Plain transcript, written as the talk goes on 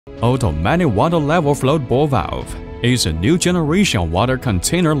Automatic water level float ball valve is a new generation water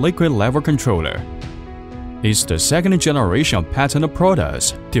container liquid level controller. It's the second generation patented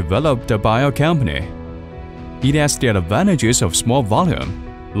product developed by a company. It has the advantages of small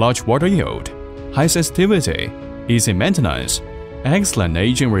volume, large water yield, high sensitivity, easy maintenance, excellent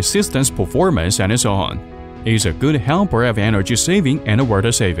aging resistance performance, and so on. It's a good helper of energy saving and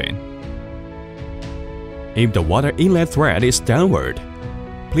water saving. If the water inlet thread is downward,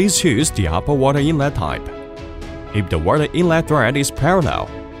 please choose the upper water inlet type. If the water inlet thread is parallel,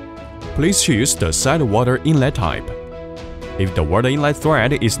 please choose the side water inlet type. If the water inlet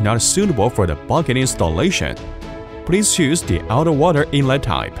thread is not suitable for the bucket installation, please choose the outer water inlet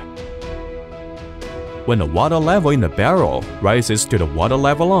type. When the water level in the barrel rises to the water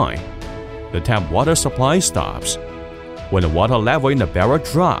level line, the tap water supply stops. When the water level in the barrel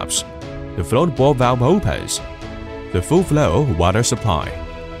drops, the float ball valve opens. The full flow water supply.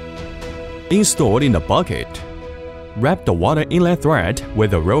 Installed in the bucket, wrap the water inlet thread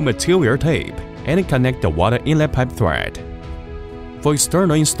with the raw material tape and connect the water inlet pipe thread. For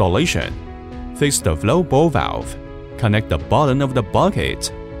external installation, fix the float ball valve. Connect the bottom of the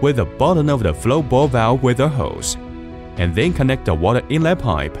bucket with the bottom of the float ball valve with a hose, and then connect the water inlet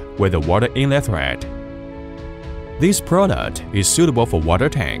pipe with the water inlet thread. This product is suitable for water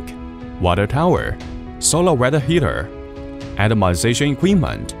tank, water tower, solar water heater, atomization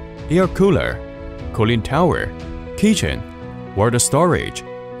equipment, air cooler, cooling tower, kitchen, water storage,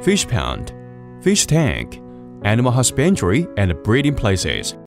 fish pond, fish tank, animal husbandry, and breeding places.